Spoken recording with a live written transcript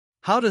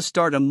How to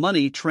start a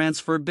money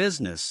transfer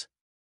business.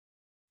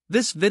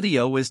 This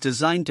video is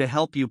designed to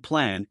help you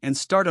plan and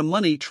start a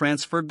money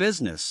transfer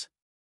business.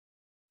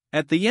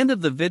 At the end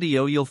of the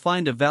video you'll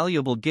find a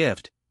valuable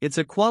gift. It's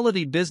a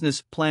quality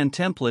business plan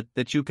template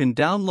that you can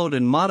download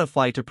and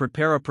modify to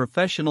prepare a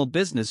professional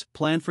business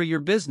plan for your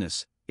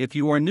business. If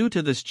you are new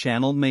to this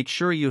channel, make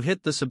sure you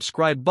hit the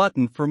subscribe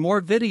button for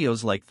more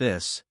videos like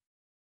this.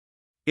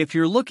 If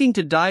you're looking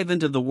to dive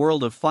into the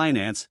world of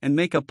finance and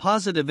make a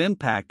positive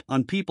impact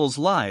on people's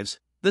lives,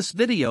 this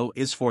video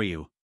is for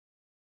you.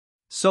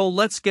 So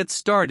let's get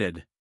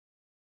started.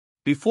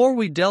 Before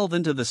we delve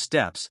into the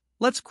steps,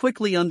 let's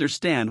quickly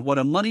understand what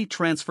a money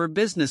transfer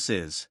business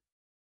is.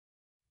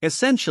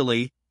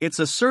 Essentially, it's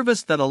a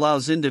service that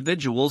allows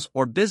individuals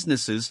or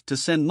businesses to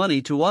send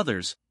money to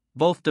others,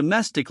 both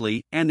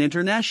domestically and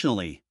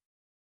internationally.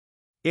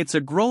 It's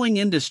a growing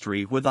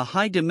industry with a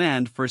high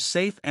demand for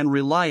safe and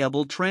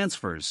reliable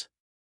transfers.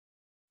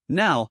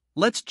 Now,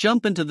 let's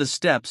jump into the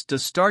steps to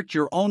start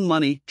your own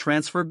money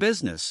transfer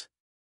business.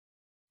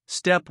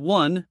 Step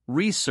 1.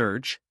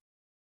 Research.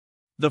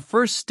 The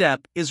first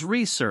step is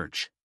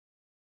research.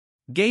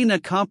 Gain a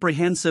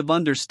comprehensive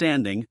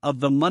understanding of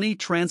the money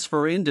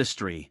transfer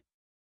industry.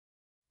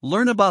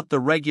 Learn about the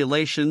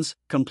regulations,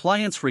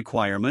 compliance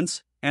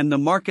requirements, and the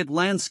market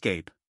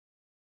landscape.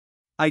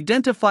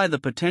 Identify the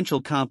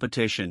potential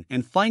competition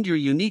and find your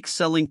unique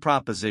selling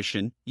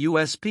proposition,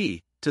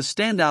 USP, to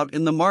stand out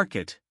in the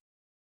market.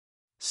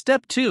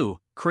 Step 2.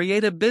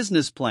 Create a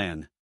business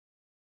plan.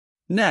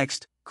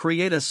 Next,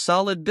 create a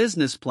solid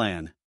business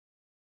plan.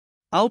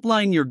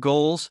 Outline your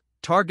goals,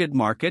 target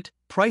market,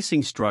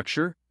 pricing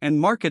structure, and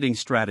marketing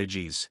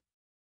strategies.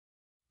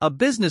 A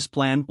business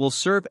plan will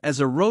serve as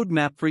a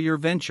roadmap for your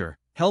venture,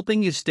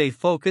 helping you stay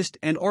focused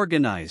and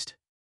organized.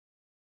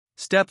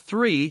 Step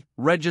 3.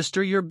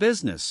 Register your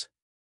business.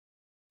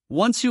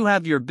 Once you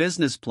have your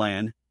business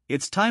plan,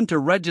 it's time to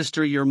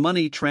register your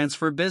money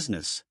transfer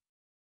business.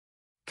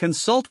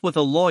 Consult with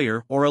a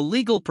lawyer or a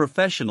legal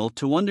professional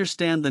to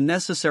understand the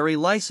necessary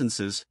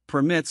licenses,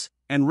 permits,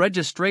 and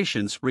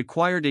registrations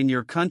required in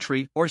your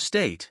country or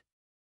state.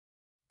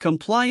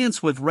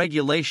 Compliance with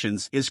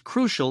regulations is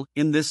crucial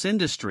in this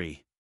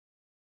industry.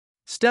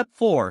 Step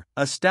 4.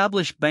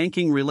 Establish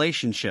banking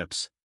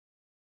relationships.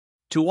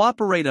 To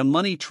operate a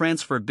money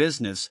transfer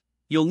business,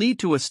 you'll need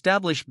to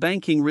establish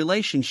banking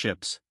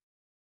relationships.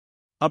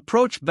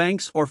 Approach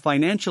banks or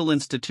financial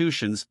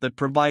institutions that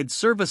provide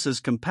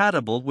services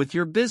compatible with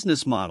your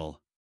business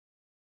model.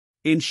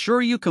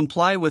 Ensure you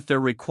comply with their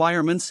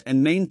requirements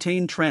and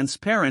maintain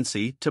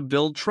transparency to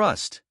build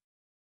trust.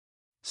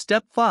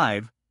 Step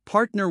 5.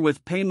 Partner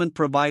with payment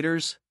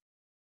providers.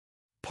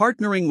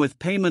 Partnering with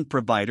payment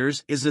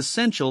providers is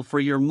essential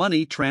for your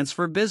money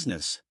transfer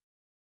business.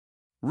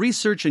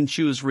 Research and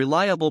choose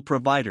reliable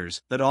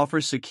providers that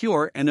offer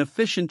secure and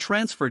efficient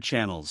transfer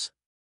channels.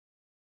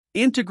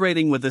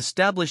 Integrating with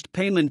established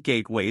payment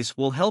gateways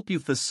will help you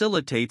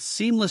facilitate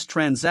seamless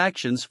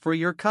transactions for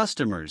your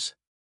customers.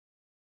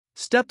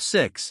 Step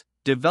 6.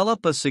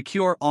 Develop a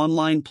secure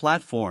online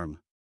platform.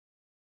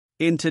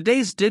 In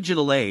today's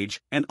digital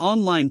age, an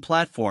online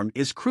platform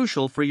is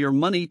crucial for your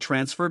money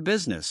transfer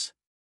business.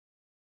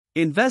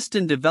 Invest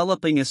in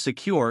developing a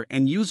secure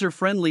and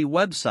user-friendly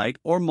website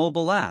or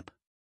mobile app.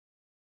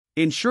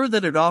 Ensure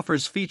that it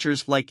offers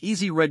features like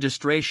easy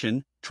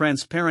registration,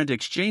 transparent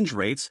exchange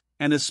rates,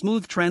 and a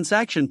smooth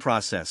transaction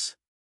process.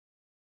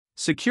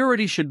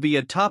 Security should be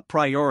a top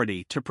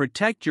priority to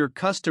protect your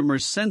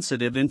customers'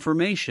 sensitive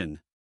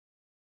information.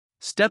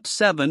 Step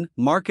 7.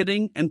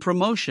 Marketing and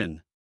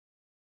promotion.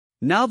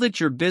 Now that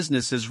your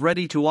business is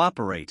ready to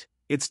operate,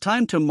 it's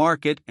time to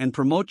market and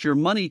promote your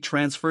money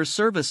transfer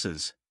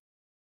services.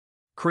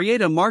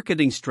 Create a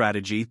marketing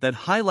strategy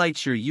that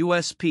highlights your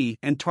USP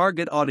and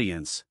target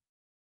audience.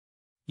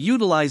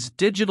 Utilize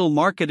digital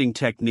marketing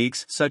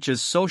techniques such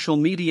as social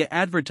media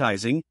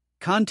advertising,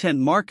 content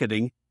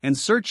marketing, and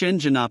search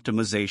engine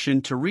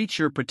optimization to reach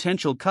your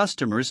potential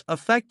customers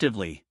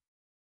effectively.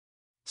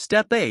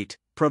 Step 8.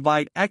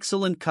 Provide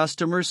excellent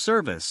customer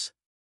service.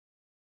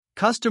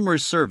 Customer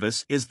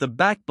service is the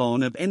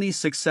backbone of any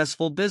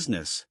successful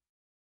business.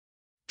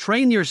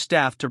 Train your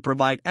staff to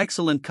provide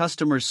excellent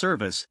customer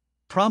service,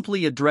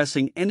 promptly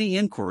addressing any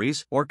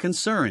inquiries or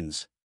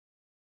concerns.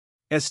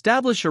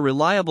 Establish a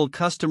reliable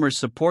customer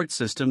support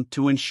system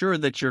to ensure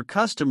that your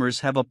customers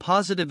have a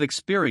positive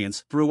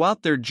experience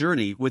throughout their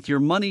journey with your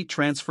money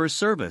transfer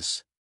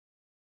service.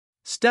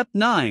 Step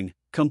 9.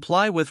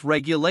 Comply with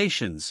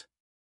regulations.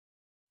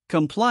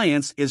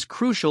 Compliance is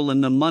crucial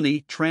in the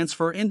money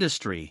transfer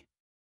industry.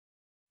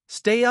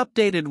 Stay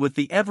updated with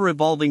the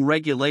ever-evolving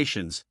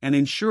regulations and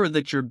ensure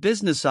that your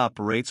business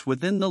operates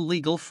within the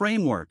legal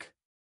framework.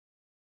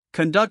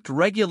 Conduct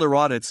regular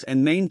audits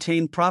and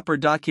maintain proper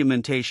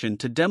documentation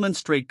to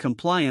demonstrate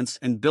compliance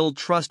and build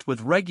trust with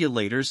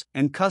regulators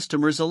and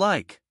customers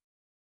alike.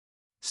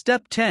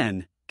 Step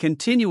 10.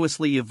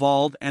 Continuously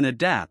evolve and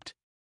adapt.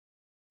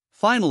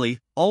 Finally,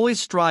 always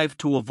strive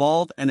to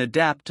evolve and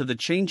adapt to the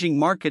changing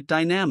market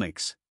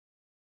dynamics.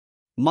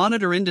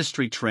 Monitor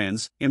industry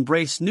trends,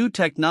 embrace new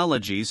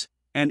technologies,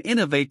 and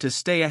innovate to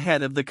stay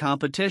ahead of the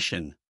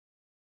competition.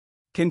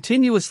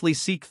 Continuously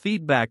seek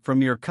feedback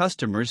from your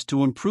customers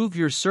to improve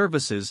your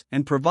services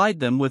and provide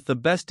them with the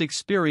best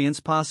experience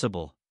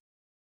possible.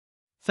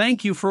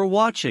 Thank you for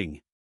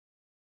watching.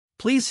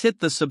 Please hit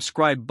the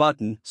subscribe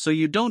button so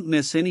you don't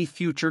miss any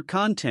future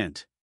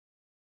content.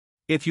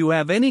 If you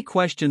have any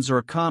questions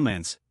or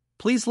comments,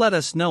 please let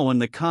us know in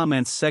the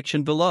comments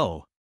section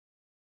below.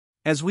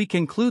 As we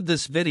conclude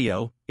this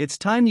video, it's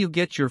time you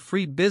get your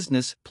free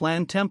business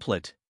plan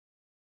template.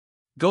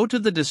 Go to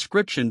the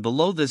description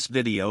below this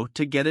video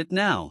to get it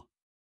now.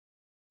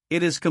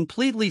 It is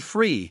completely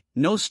free,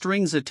 no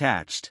strings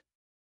attached.